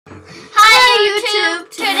Hi YouTube!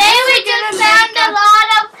 Today we're gonna make a lot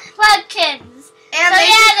of webkinz. And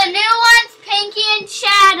the new ones, Pinky and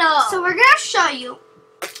Shadow. So we're gonna show you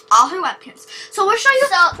all her webkinz. So we'll show you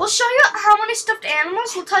how many stuffed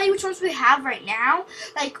animals. We'll tell you which ones we have right now.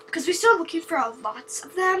 Like, because we're still looking for lots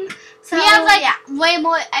of them. So we have way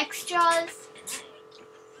more extras.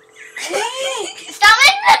 Stop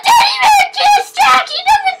making the teddy bear kiss, Jack! He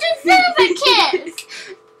doesn't deserve a kiss!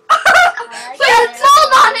 Put a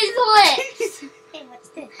fold on his lips! Hey, what's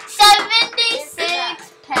this?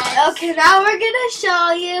 76 pets. Okay, now we're gonna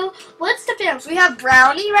show you what stuffed animals. We have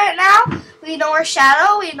Brownie right now. We know where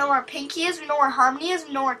Shadow. We know where Pinky is. We know where Harmony is.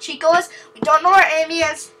 We know where Chico is. We don't know where Amy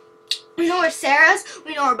is. We know where Sarah is.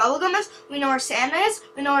 We know where Bubblegum is. We know where Santa is.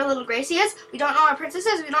 We know where Little Gracie is. We don't know where Princess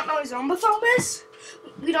is. We don't know where Zombophone is.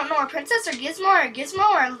 We don't know where Princess or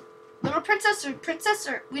Gizmo or Little Princess or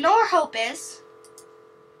we know where Hope is.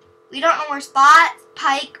 We don't know where Spot,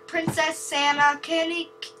 Pike, Princess, Santa, Candy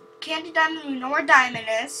Diamond. We know where Diamond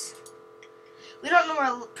is. We don't know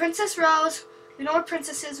where Princess Rose. We know where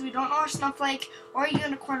Princess is. We don't know where Snowflake or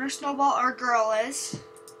Unicorn or Snowball or Girl is.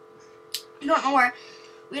 We don't know where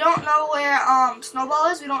Snowball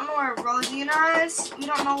is. We don't know where Rosina is. We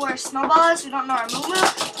don't know where Snowball is. We don't know where Moo,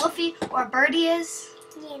 Fluffy, or Birdie is.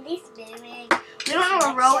 Yeah, this baby. We don't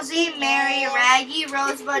know where Rosie, Mary, Raggy,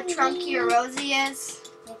 Rosebud, Trunky, or Rosie is.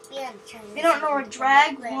 We don't know where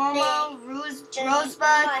Drag, Momo,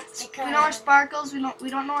 Rosebud. We know where Sparkles. We don't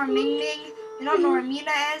know where Ming Ming. We don't know where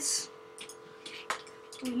Mina is.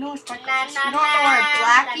 We know where Sparkles is. We don't know where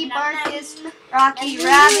Blackie Bark is. Rocky,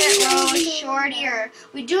 Rabbit, Rose, Shorty, or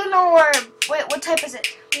we do know where. Wait, what type is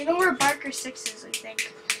it? We know where Barker 6 is, I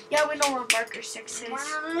think. Yeah, we know where Barker 6 is. Be quiet,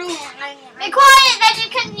 then you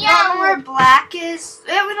can We yell. don't know where Black is.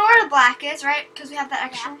 Yeah, we know where the Black is, right? Because we have that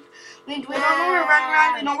extra one. We don't know where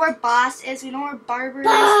Run. We know where Boss is. We know where Barber is.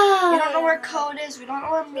 We don't know where Code is. We don't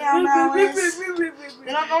know where Meow Meow is. We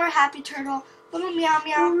don't know where Happy Turtle, Little Meow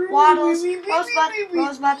Meow, Waddles, Rosebud.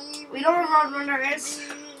 We know where Roadrunner is.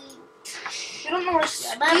 We don't know where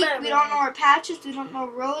Squeak. We don't know where Patch is. We don't know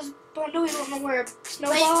Rose Bundle. We don't know where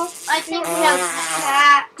Snowball. I think we have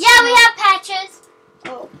Patch. Yeah, we have patches.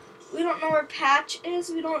 Oh, we don't know where Patch is.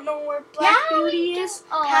 We don't know where Black Beauty is.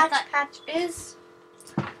 Oh, Patch is.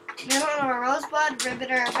 We don't know where Rosebud,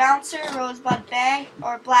 Ribbit, or Bouncer, Rosebud, Bang,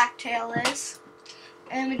 or Blacktail is.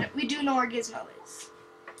 And we do know where Gizmo is.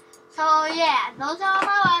 So yeah, those are all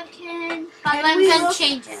my webkinz. But I'm gonna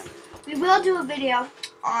change it. We will do a video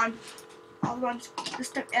on all the ones,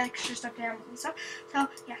 extra stuffed animals and stuff. So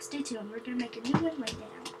yeah, stay tuned. We're gonna make a new one right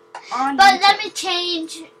now. But let me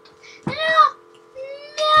change. No,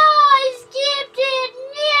 I skipped it.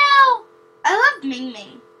 No. I love Ming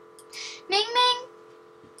Ming. Ming Ming.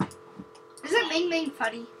 Isn't Ming Ming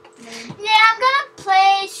funny? Yeah, I'm gonna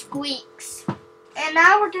play Squeaks. And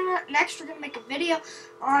now we're gonna make a video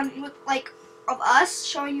on of us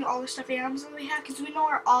showing you all the stuffed animals that we have because we know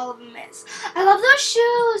where all of them is. I love those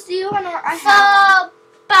shoes. Do you want to? I have.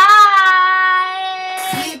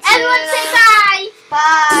 Bye. Everyone say bye.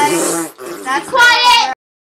 Bye. That's quiet.